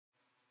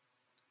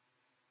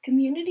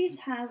Communities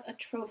have a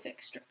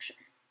trophic structure.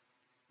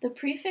 The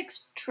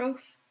prefix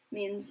troph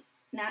means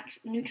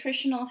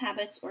nutritional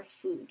habits or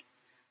food.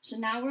 So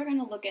now we're going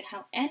to look at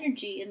how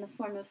energy in the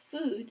form of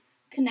food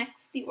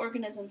connects the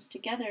organisms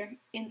together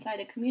inside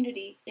a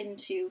community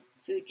into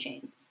food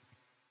chains.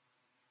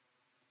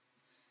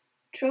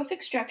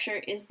 Trophic structure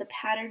is the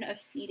pattern of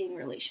feeding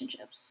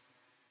relationships.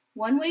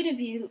 One way to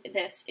view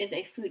this is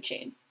a food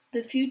chain.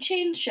 The food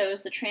chain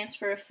shows the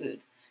transfer of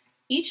food.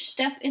 Each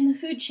step in the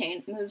food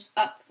chain moves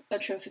up a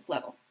trophic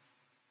level.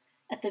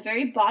 At the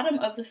very bottom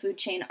of the food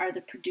chain are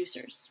the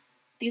producers.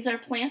 These are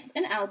plants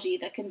and algae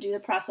that can do the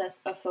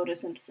process of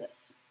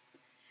photosynthesis.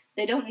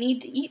 They don't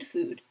need to eat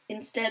food.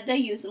 Instead, they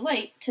use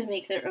light to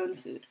make their own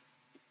food.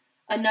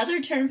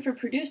 Another term for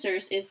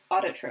producers is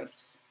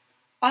autotrophs.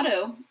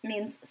 Auto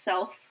means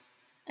self,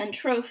 and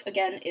troph,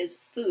 again, is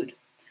food.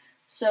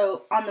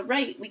 So on the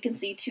right, we can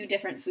see two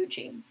different food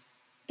chains.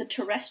 The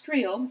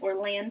terrestrial, or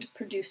land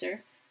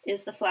producer,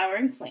 is the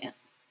flowering plant,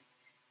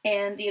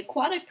 and the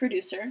aquatic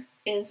producer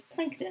is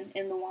plankton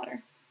in the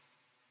water.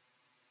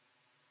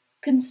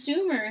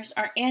 Consumers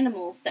are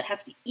animals that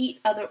have to eat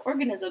other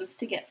organisms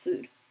to get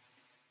food.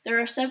 There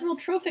are several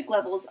trophic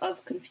levels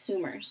of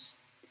consumers.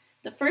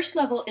 The first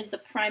level is the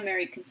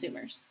primary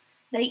consumers.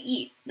 They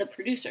eat the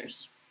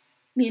producers,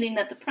 meaning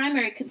that the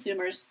primary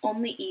consumers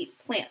only eat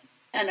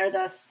plants and are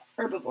thus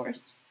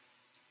herbivores.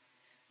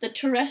 The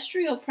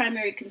terrestrial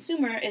primary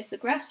consumer is the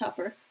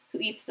grasshopper, who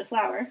eats the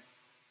flower,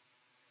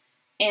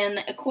 and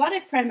the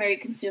aquatic primary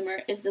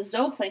consumer is the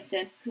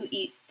zooplankton, who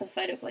eat the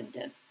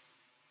phytoplankton.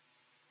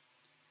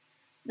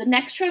 The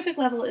next trophic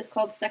level is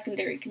called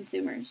secondary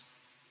consumers.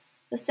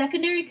 The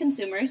secondary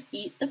consumers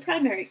eat the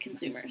primary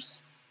consumers.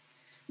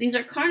 These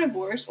are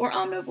carnivores or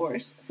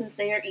omnivores, since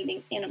they are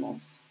eating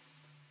animals.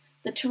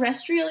 The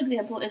terrestrial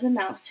example is a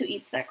mouse who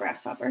eats that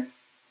grasshopper,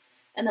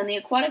 and then the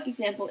aquatic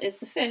example is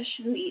the fish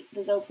who eat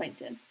the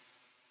zooplankton.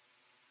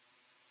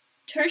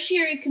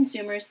 Tertiary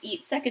consumers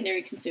eat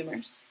secondary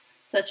consumers,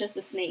 such as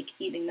the snake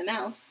eating the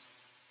mouse,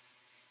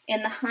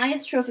 and the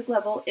highest trophic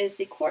level is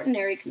the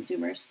quaternary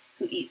consumers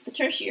who eat the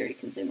tertiary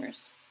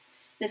consumers.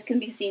 This can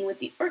be seen with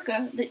the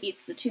orca that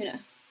eats the tuna.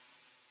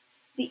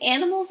 The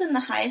animals in the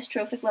highest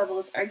trophic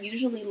levels are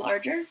usually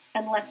larger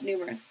and less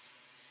numerous.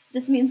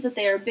 This means that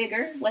they are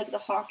bigger, like the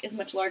hawk is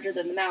much larger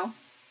than the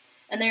mouse,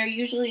 and there are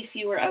usually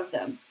fewer of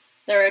them.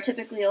 There are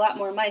typically a lot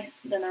more mice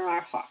than there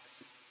are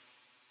hawks.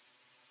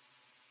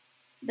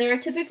 There are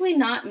typically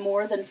not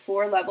more than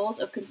 4 levels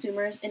of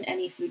consumers in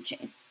any food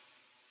chain.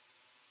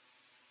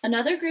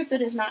 Another group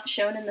that is not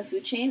shown in the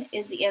food chain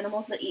is the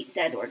animals that eat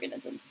dead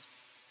organisms.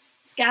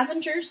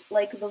 Scavengers,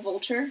 like the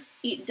vulture,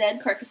 eat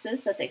dead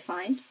carcasses that they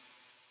find.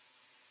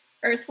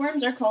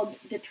 Earthworms are called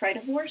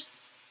detritivores.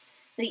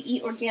 They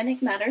eat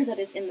organic matter that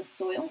is in the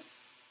soil.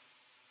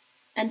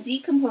 And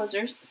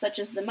decomposers, such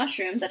as the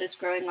mushroom that is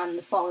growing on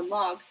the fallen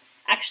log,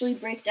 actually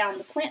break down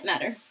the plant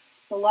matter,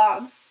 the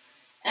log,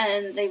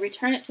 and they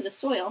return it to the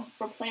soil,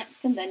 where plants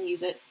can then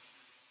use it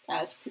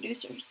as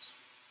producers.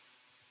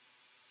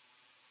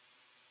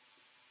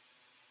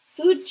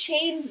 Food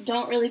chains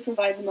don't really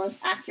provide the most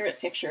accurate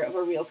picture of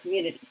a real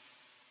community.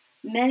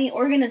 Many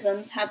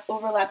organisms have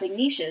overlapping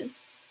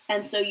niches,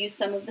 and so use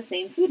some of the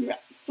same food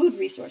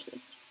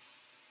resources.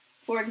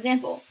 For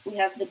example, we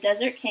have the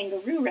desert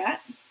kangaroo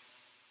rat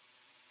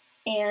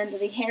and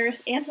the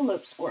Harris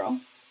antelope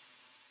squirrel,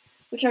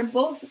 which are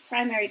both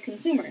primary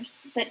consumers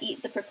that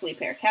eat the prickly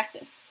pear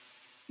cactus.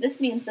 This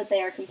means that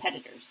they are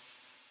competitors.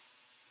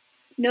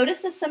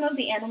 Notice that some of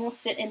the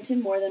animals fit into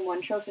more than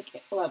one trophic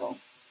level.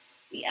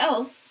 The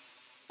owl,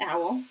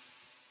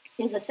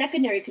 is a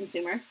secondary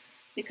consumer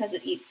because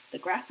it eats the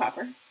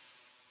grasshopper,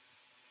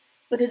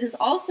 but it is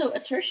also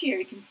a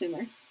tertiary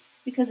consumer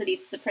because it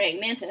eats the praying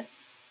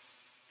mantis,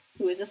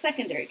 who is a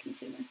secondary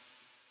consumer.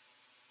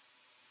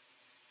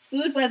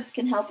 Food webs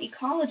can help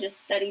ecologists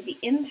study the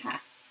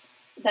impacts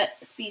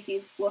that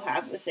species will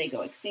have if they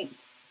go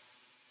extinct.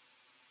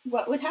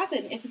 What would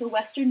happen if the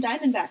western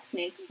diamondback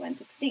snake went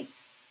extinct?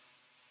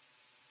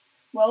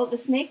 Well, the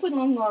snake would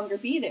no longer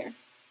be there,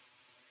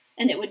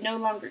 and it would no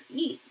longer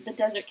eat the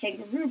desert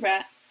kangaroo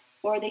rat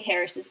or the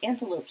Harris's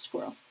antelope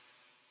squirrel.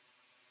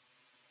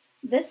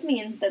 This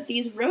means that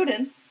these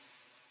rodents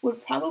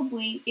would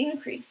probably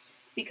increase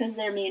because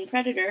their main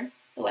predator,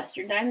 the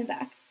western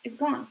diamondback, is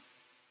gone.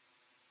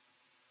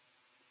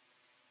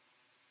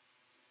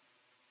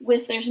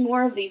 If there's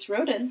more of these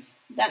rodents,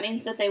 that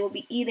means that they will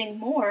be eating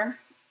more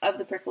of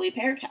the prickly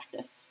pear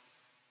cactus.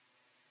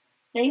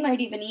 They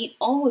might even eat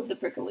all of the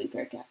prickly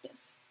pear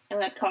cactus,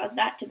 and that cause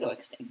that to go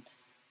extinct.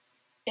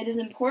 It is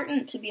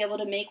important to be able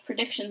to make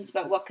predictions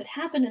about what could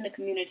happen in a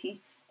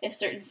community if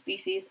certain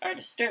species are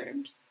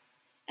disturbed,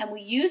 and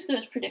we use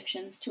those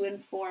predictions to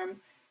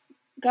inform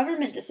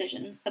government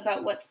decisions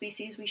about what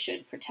species we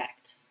should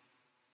protect.